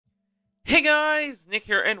Hey guys, Nick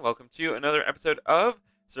here, and welcome to another episode of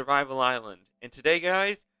Survival Island. And today,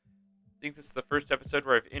 guys, I think this is the first episode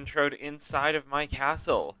where I've introed inside of my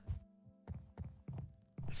castle.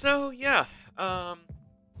 So yeah,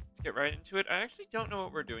 let's get right into it. I actually don't know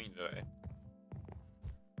what we're doing today.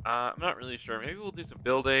 I'm not really sure. Maybe we'll do some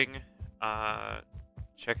building.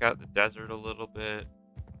 Check out the desert a little bit.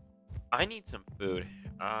 I need some food.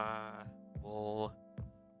 We'll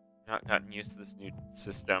not gotten used to this new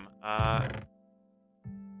system. We're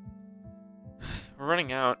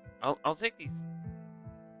running out. I'll take these.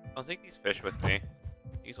 I'll take these fish with me.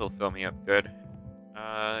 These will fill me up good.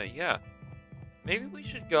 Yeah. Maybe we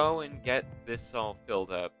should go and get this all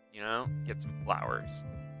filled up. You know, get some flowers.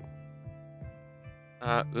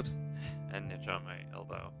 Oops, and niche on my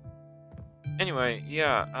elbow. Anyway,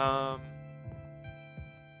 yeah.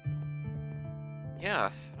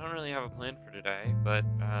 Yeah. I don't really have a plan for today, but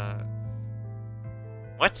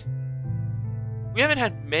what? We haven't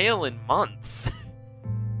had mail in months.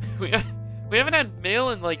 we haven't had mail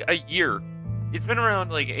in like a year. It's been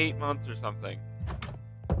around like 8 months or something.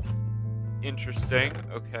 Interesting.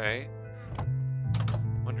 Okay.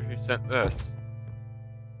 Wonder who sent this.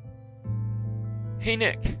 Hey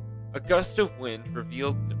Nick, a gust of wind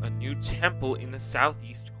revealed a new temple in the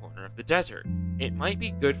southeast corner of the desert. It might be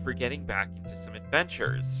good for getting back into some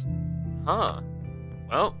adventures. Huh.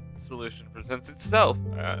 Well, solution presents itself.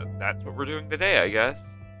 That's what we're doing today, I guess.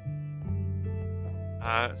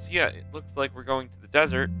 So yeah, it looks like we're going to the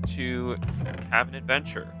desert to have an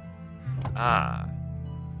adventure. My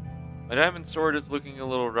diamond sword is looking a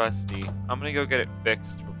little rusty. I'm gonna go get it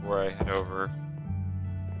fixed before I head over.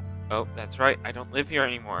 Oh, that's right, I don't live here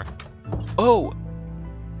anymore. Oh!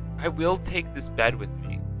 I will take this bed with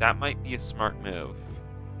me. That might be a smart move.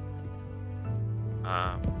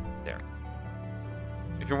 There.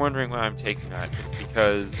 If you're wondering why I'm taking that, it's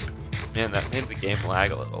because, man, that made the game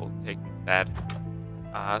lag a little, taking the bed.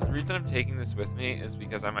 The reason I'm taking this with me is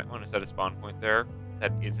because I might want to set a spawn point there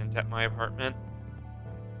that isn't at my apartment.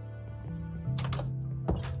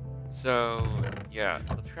 So, yeah,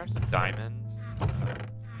 let's grab some diamonds.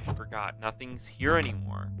 I forgot, nothing's here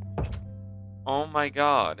anymore. Oh my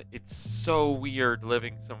god, it's so weird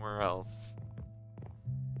living somewhere else.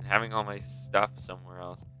 And having all my stuff somewhere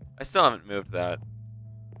else. I still haven't moved that.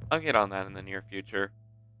 I'll get on that in the near future.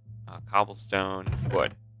 Cobblestone,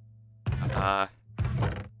 wood.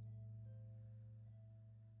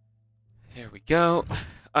 Here we go.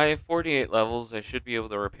 I have 48 levels. I should be able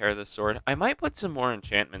to repair this sword. I might put some more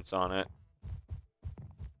enchantments on it.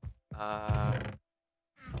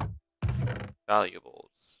 Valuables.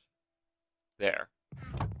 There.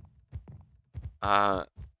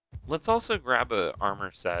 Let's also grab a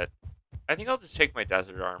armor set. I think I'll just take my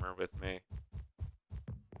desert armor with me.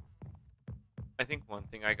 I think one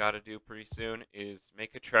thing I gotta do pretty soon is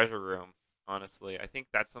make a treasure room, honestly. I think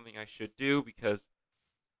that's something I should do because,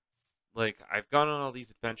 like, I've gone on all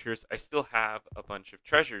these adventures. I still have a bunch of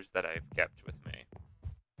treasures that I've kept with me.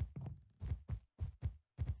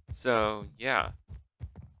 So, yeah.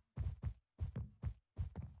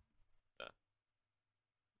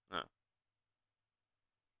 No.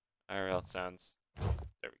 IRL sounds.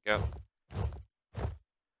 There we go.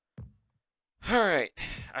 Alright,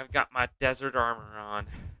 I've got my desert armor on.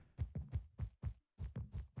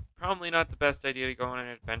 Probably not the best idea to go on an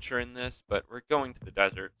adventure in this, but we're going to the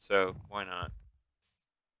desert, so why not?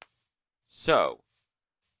 So,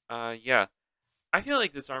 yeah. I feel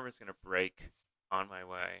like this armor's gonna break on my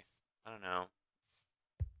way. I don't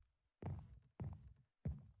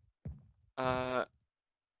know.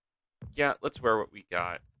 Yeah, let's wear what we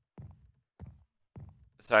got.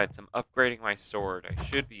 Besides, I'm upgrading my sword. I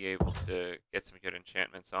should be able to get some good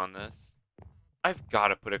enchantments on this. I've got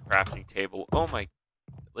to put a crafting table. Oh my...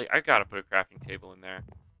 Like, I got to put a crafting table in there.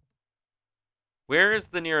 Where is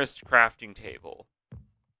the nearest crafting table?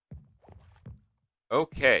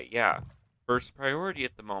 Okay, yeah. First priority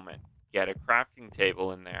at the moment. Get a crafting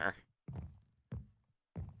table in there.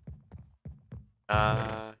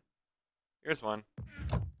 Here's one.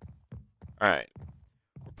 Alright.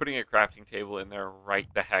 We're putting a crafting table in there right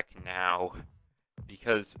the heck now.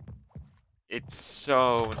 Because it's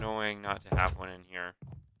so annoying not to have one in here.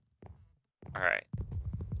 Alright.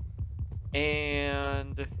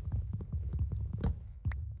 And...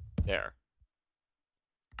 there.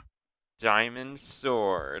 Diamond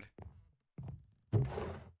sword.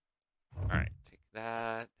 Alright, take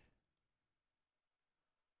that.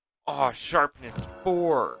 Oh, sharpness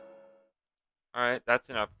 4. Alright, that's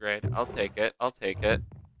an upgrade. I'll take it. I'll take it.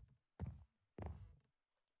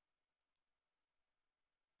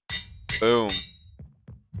 Boom.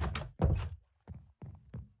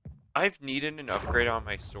 I've needed an upgrade on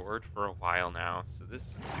my sword for a while now, so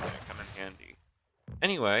this is gonna come in handy.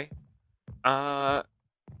 Anyway, uh,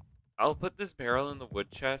 I'll put this barrel in the wood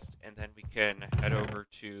chest, and then we can head over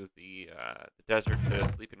to the desert to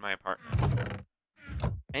sleep in my apartment.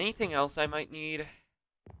 Anything else I might need?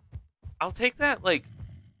 I'll take that, like,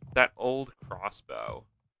 that old crossbow.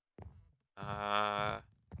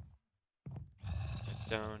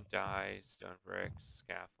 Stone, dyes, stone bricks,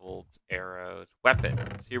 scaffolds, arrows,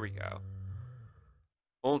 weapons. Here we go.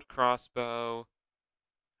 Old crossbow.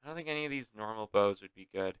 I don't think any of these normal bows would be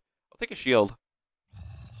good. I'll take a shield.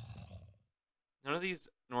 None of these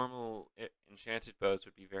normal enchanted bows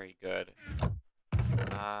would be very good.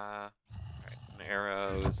 Alright, some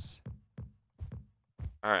arrows.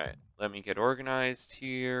 Alright, let me get organized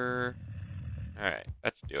here. Alright,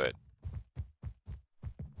 that should do it.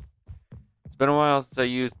 It's been a while since I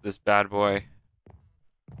used this bad boy.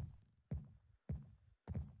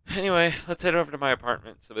 Anyway, let's head over to my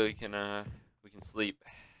apartment so that we can sleep.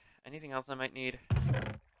 Anything else I might need?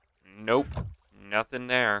 Nope. Nothing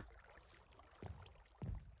there.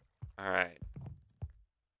 Alright.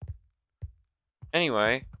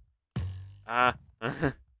 Anyway. Alright.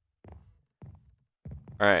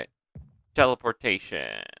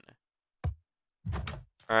 Teleportation.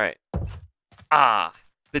 Alright.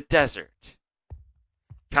 The desert.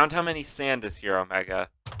 Count how many sand is here, Omega.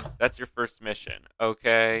 That's your first mission.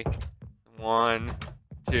 Okay. 1,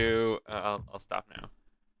 2. I'll stop now.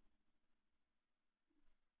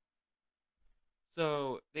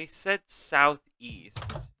 So, they said southeast.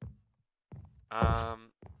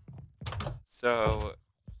 So,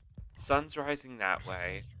 sun's rising that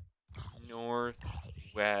way. North,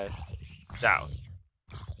 west, south.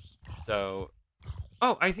 So,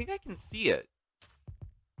 oh, I think I can see it.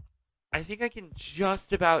 I think I can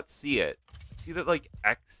just about see it. See that, like,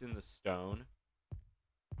 X in the stone?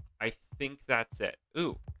 I think that's it.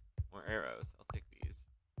 Ooh, more arrows. I'll take these.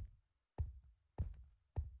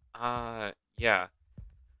 Yeah.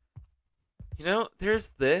 You know, there's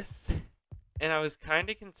this, and I was kind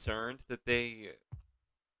of concerned that they...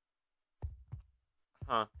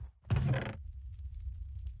 Huh.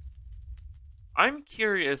 I'm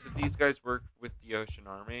curious if these guys work with the Ocean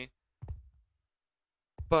Army.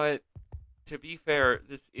 But, to be fair,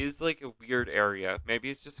 this is like a weird area. Maybe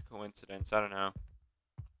it's just a coincidence. I don't know.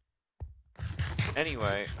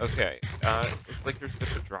 Anyway, okay. It's like there's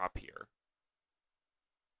just a drop here.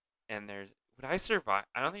 And there's... Would I survive?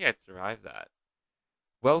 I don't think I'd survive that.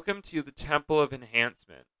 Welcome to the Temple of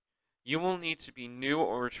Enhancement. You will need to be new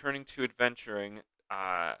or returning to adventuring.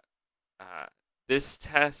 This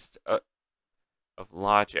test of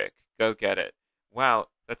logic. Go get it. Wow,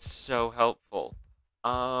 that's so helpful.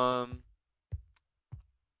 Huh.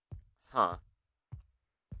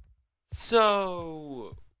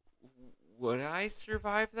 So, would I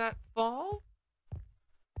survive that fall?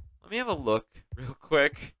 Let me have a look real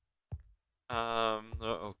quick.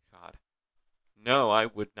 Oh god. No, I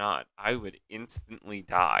would not. I would instantly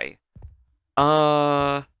die.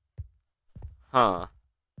 Huh.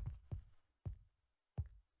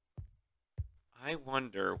 I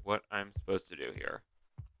wonder what I'm supposed to do here.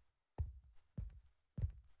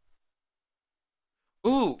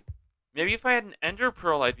 Ooh! Maybe if I had an ender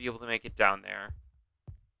pearl, I'd be able to make it down there.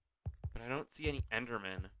 But I don't see any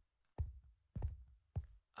endermen.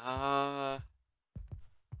 Highly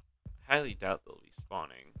doubt they'll be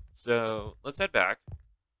spawning. So, let's head back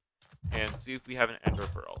and see if we have an ender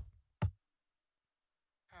pearl.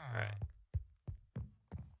 Alright.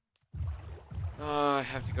 I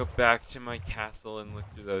have to go back to my castle and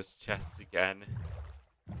look through those chests again.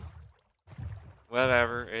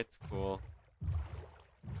 Whatever, it's cool.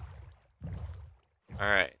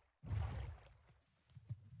 Alright.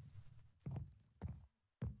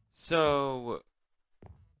 So,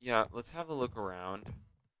 yeah, let's have a look around.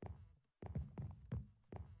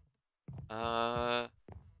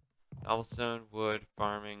 Cobblestone, wood,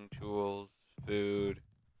 farming, tools, food,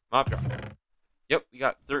 mob drop. Yep, we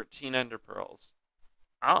got 13 ender pearls.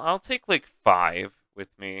 I'll take like 5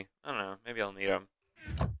 with me. I don't know, maybe I'll need them.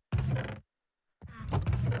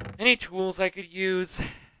 Any tools I could use?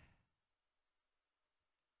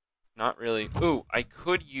 Not really. Ooh, I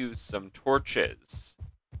could use some torches.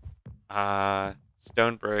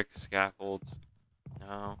 Stone bricks, scaffolds.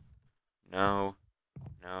 No. No.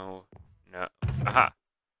 No. No. Aha!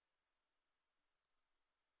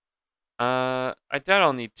 I doubt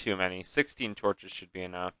I'll need too many. 16 torches should be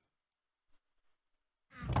enough.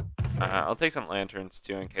 I'll take some lanterns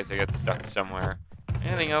too in case I get stuck somewhere.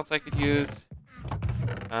 Anything else I could use?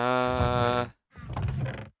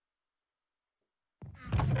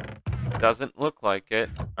 Doesn't look like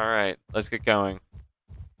it. Alright, let's get going.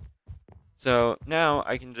 So now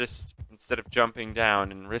I can just, instead of jumping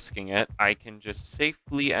down and risking it, I can just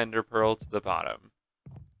safely ender pearl to the bottom.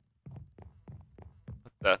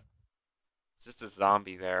 What the? It's just a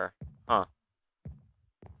zombie there. Huh.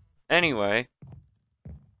 Anyway.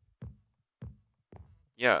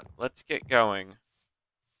 Yeah, let's get going.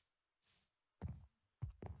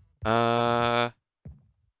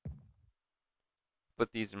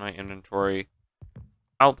 Put these in my inventory.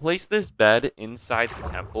 I'll place this bed inside the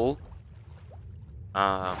temple.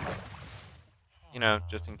 You know,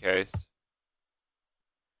 just in case.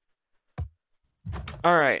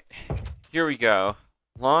 Alright, here we go.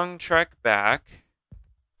 Long trek back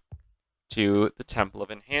to the Temple of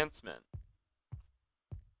Enhancement.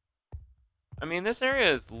 I mean, this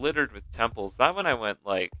area is littered with temples. That one I went,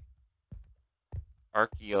 like, I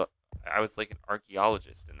was like an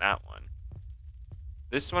archaeologist in that one.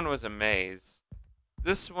 This one was a maze.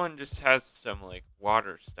 This one just has some, like,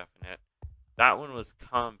 water stuff in it. That one was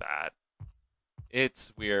combat.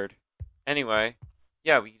 It's weird. Anyway,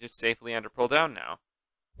 yeah, we can just safely ender pearl down now.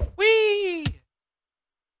 Whee!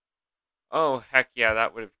 Oh, heck yeah,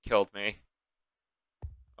 that would have killed me.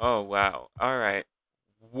 Oh, wow. Alright.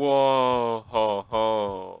 Whoa, ho,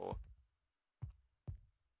 ho.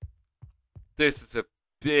 This is a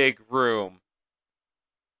big room.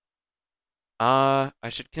 I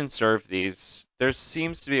should conserve these. There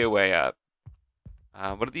seems to be a way up.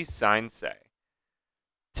 What do these signs say?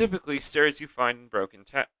 Typically, stairs you find in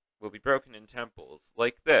will be broken in temples,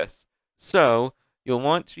 like this. So, you'll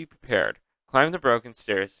want to be prepared. Climb the broken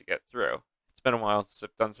stairs to get through. It's been a while since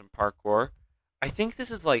I've done some parkour. I think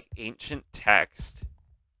this is like ancient text.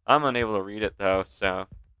 I'm unable to read it though, so,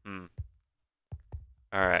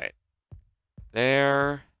 Alright.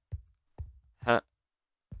 There. Huh.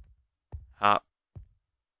 Hop.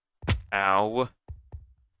 Ow.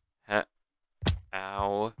 Huh.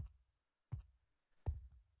 Ow.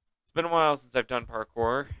 It's been a while since I've done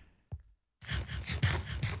parkour.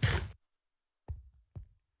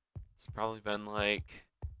 It's probably been like...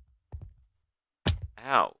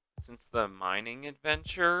 Ow. Since the mining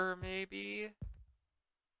adventure, maybe?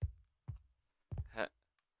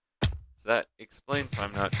 So that explains why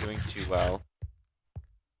I'm not doing too well.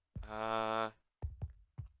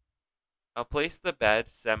 I'll place the bed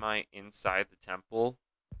inside the temple.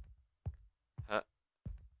 Huh.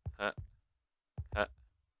 Huh. Huh.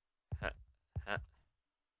 Huh. Huh.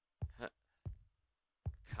 Huh.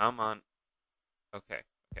 Come on. Okay.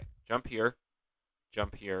 Okay. Jump here.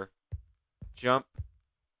 Jump here. Jump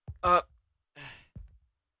up.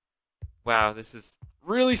 Wow, this is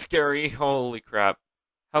really scary. Holy crap.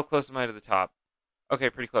 How close am I to the top? Okay,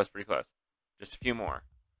 pretty close, pretty close. Just a few more.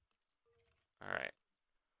 Alright.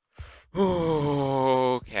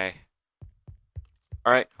 Okay.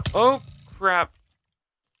 Alright. Oh, crap.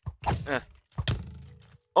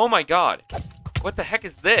 Oh my god. What the heck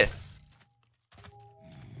is this?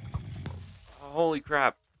 Holy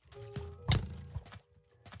crap.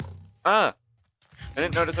 I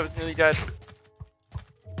didn't notice I was nearly dead.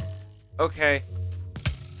 Okay.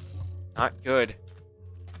 Not good.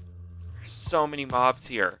 There's so many mobs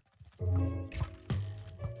here.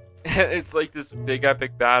 It's like this big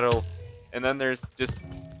epic battle. And then there's just...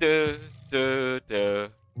 Okay,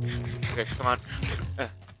 come on.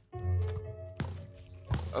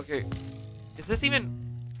 Okay. Is this even...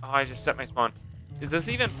 Oh, I just set my spawn. Is this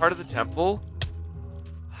even part of the temple?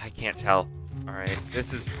 I can't tell. Alright,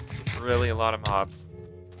 this is really a lot of mobs.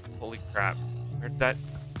 Holy crap. Where'd that...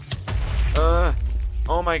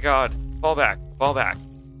 Oh my god. Fall back. Fall back.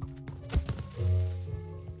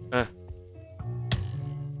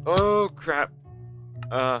 Oh crap.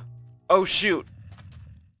 Oh shoot.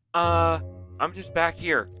 I'm just back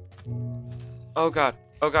here. Oh god.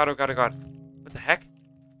 Oh god, oh god, oh god. What the heck?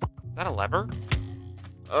 Is that a lever?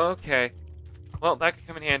 Okay. Well, that could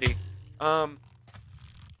come in handy. That's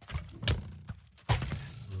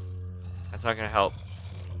not gonna help.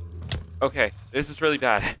 Okay, this is really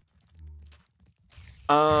bad.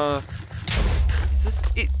 Is this...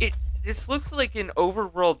 This looks like an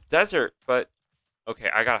overworld desert, but... Okay,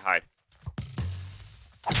 I gotta hide.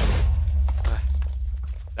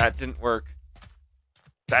 That didn't work.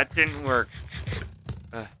 That didn't work.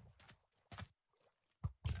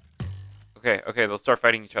 Okay, okay, they'll start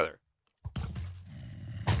fighting each other.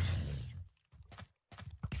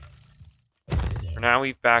 For now,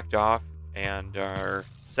 we've backed off and are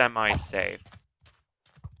semi-safe.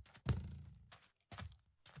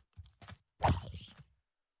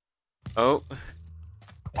 Oh.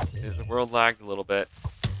 The world lagged a little bit.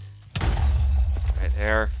 Right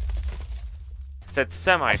there. said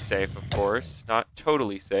semi-safe, of course. Not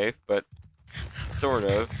totally safe, but sort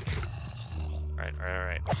of. Alright,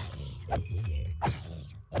 alright, alright.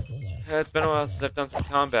 It's been a while since I've done some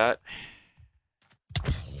combat.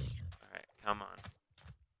 Alright, come on.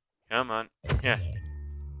 Come on. Yeah.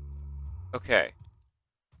 Okay.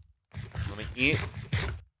 Let me eat.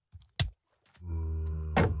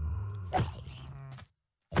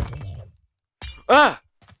 Ah!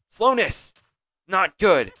 Slowness! Not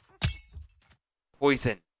good.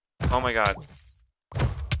 Poison. Oh my god.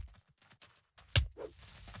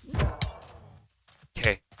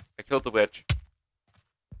 Okay. I killed the witch.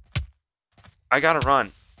 I gotta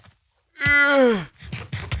run. Ugh.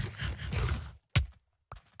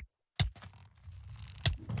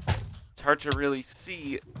 It's hard to really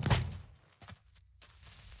see.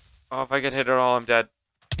 Oh, if I get hit at all, I'm dead.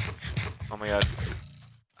 Oh my god.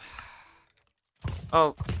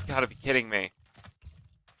 Oh, you gotta be kidding me.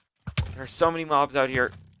 There are so many mobs out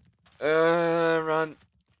here. Run.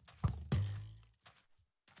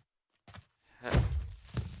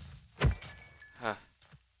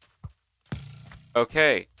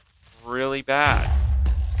 Okay. Really bad.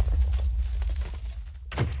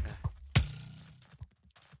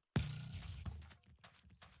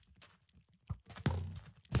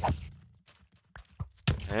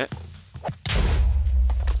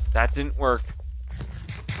 That didn't work.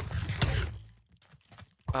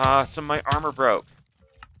 So my armor broke.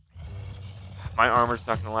 My armor's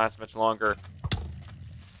not gonna last much longer.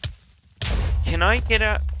 Can I get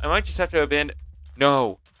a... I might just have to abandon...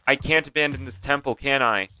 No, I can't abandon this temple, can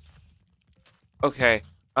I? Okay,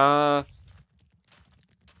 not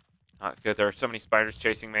good. There are so many spiders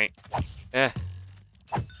chasing me. Alright.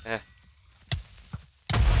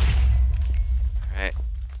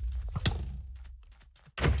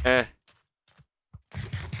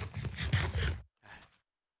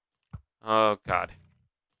 Oh, God.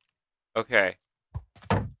 Okay.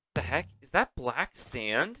 What the heck? Is that black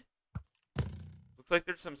sand? Looks like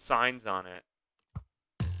there's some signs on it.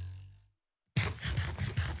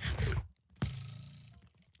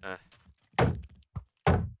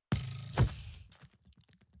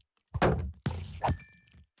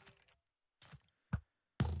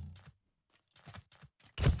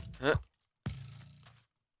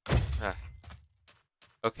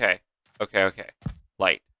 Okay. Okay.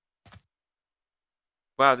 Light.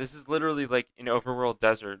 Wow, this is literally like an overworld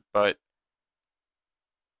desert, but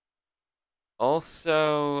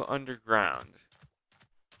also underground.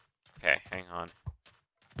 Okay, hang on.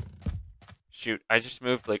 Shoot, I just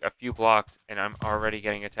moved like a few blocks and I'm already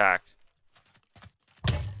getting attacked.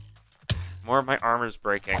 More of my armor's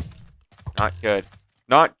breaking. Not good.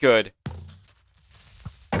 Not good.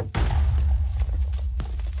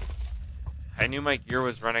 I knew my gear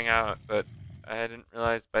was running out, but I didn't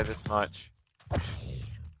realize by this much.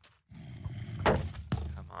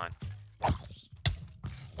 Come on.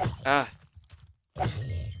 Ah.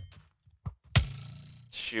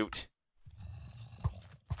 Shoot.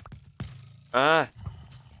 Ah.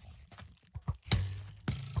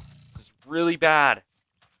 This is really bad.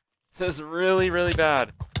 This is really, really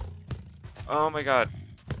bad. Oh my god.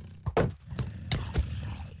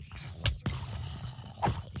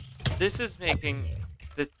 This is making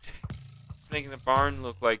the barn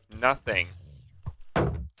look like nothing.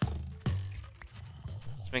 It's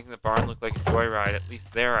making the barn look like a joyride. At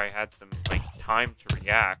least there I had some like time to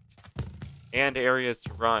react and areas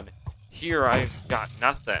to run. Here I've got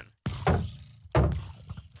nothing.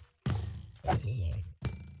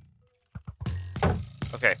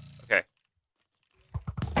 Okay.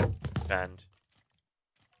 Bend.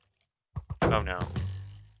 Oh no.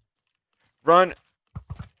 Run!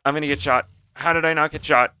 I'm gonna get shot. How did I not get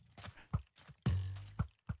shot?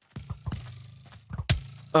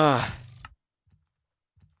 Ugh.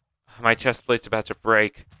 My chest plate's about to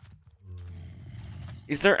break.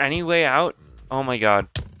 Is there any way out? Oh my god.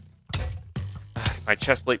 My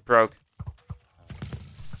chest plate broke.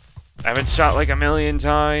 I've been shot like a million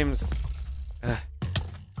times.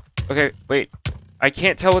 Okay, wait. I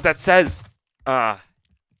can't tell what that says.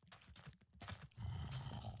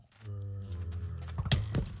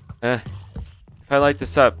 If I light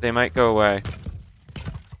this up, they might go away.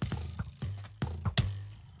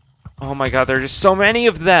 Oh my god, there are just so many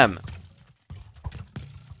of them!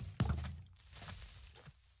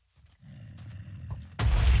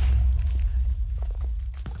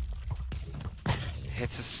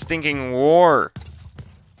 It's a stinking war.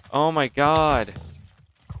 Oh my god.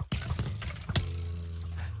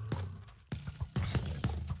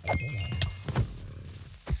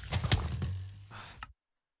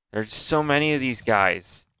 There's so many of these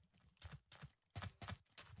guys.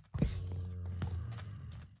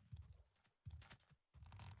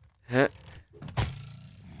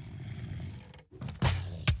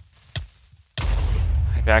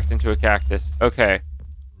 backed into a cactus. Okay.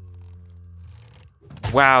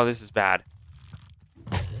 Wow, this is bad.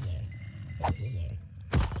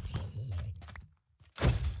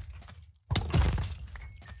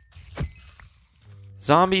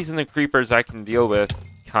 Zombies and the creepers I can deal with,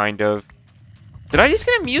 kind of. Did I just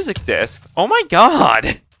get a music disc? Oh my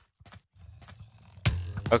god!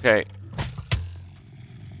 Okay.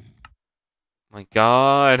 My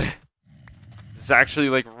god. This is actually,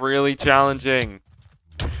 like, really challenging.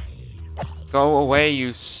 Go away,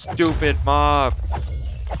 you stupid mobs.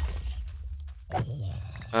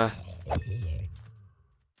 Okay.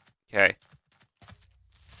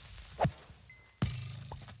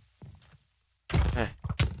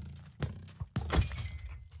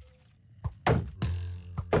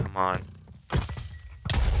 Come on.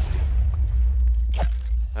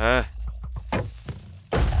 What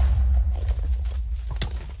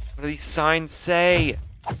do these signs say?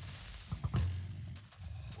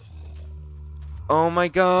 Oh my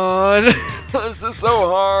god. This is so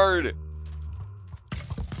hard.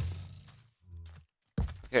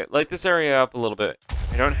 Okay, light this area up a little bit.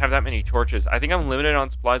 I don't have that many torches. I think I'm limited on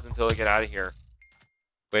supplies until I get out of here.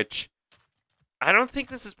 Which, I don't think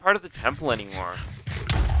this is part of the temple anymore.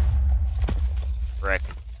 Frick.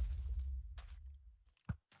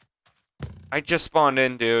 I just spawned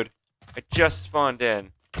in, dude. I just spawned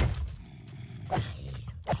in.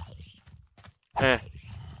 Come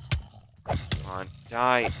on,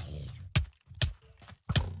 die.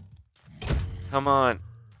 Come on.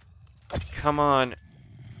 Come on.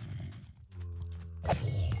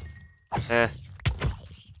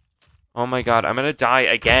 Oh my god, I'm gonna die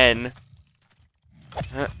again.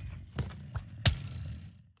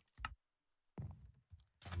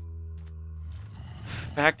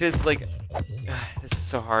 Fact is, like, this is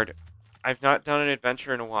so hard. I've not done an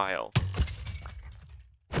adventure in a while.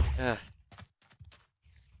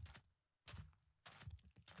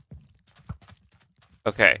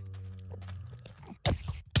 Okay.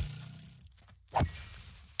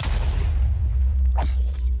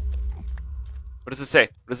 What does it say?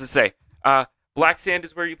 What does it say? Black sand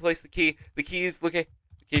is where you place the key. The key's location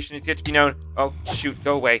is yet to be known. Oh, shoot,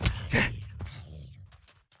 go away.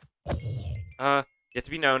 Yet to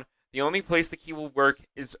be known. The only place the key will work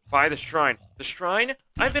is by the shrine. The shrine?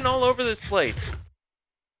 I've been all over this place.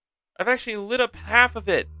 I've actually lit up half of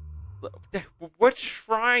it. What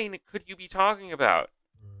shrine could you be talking about?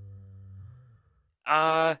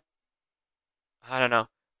 I don't know.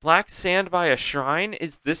 Black sand by a shrine?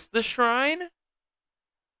 Is this the shrine?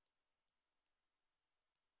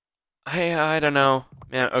 I don't know.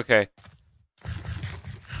 Man, okay.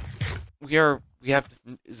 We have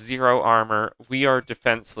 0 armor. We are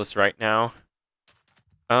defenseless right now.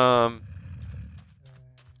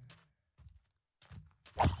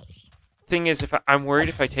 Thing is, I'm worried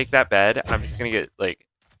if I take that bed, I'm just gonna get, like,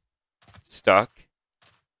 stuck.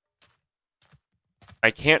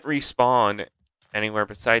 I can't respawn anywhere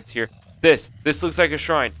besides here. This looks like a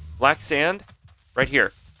shrine. Black sand? Right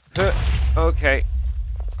here. Okay.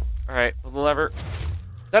 Alright, pull the lever.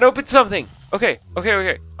 That opened something! Okay. I'm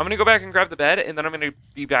gonna go back and grab the bed, and then I'm gonna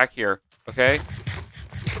be back here. Okay?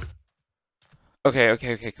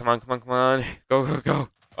 Okay. Come on. Go.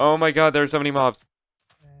 Oh my god, there are so many mobs.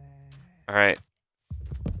 Alright.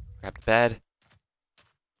 Grab the bed.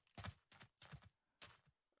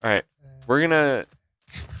 Alright. We're gonna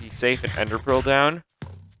be safe and ender pearl down.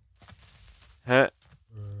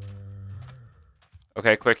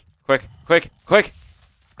 Okay, quick.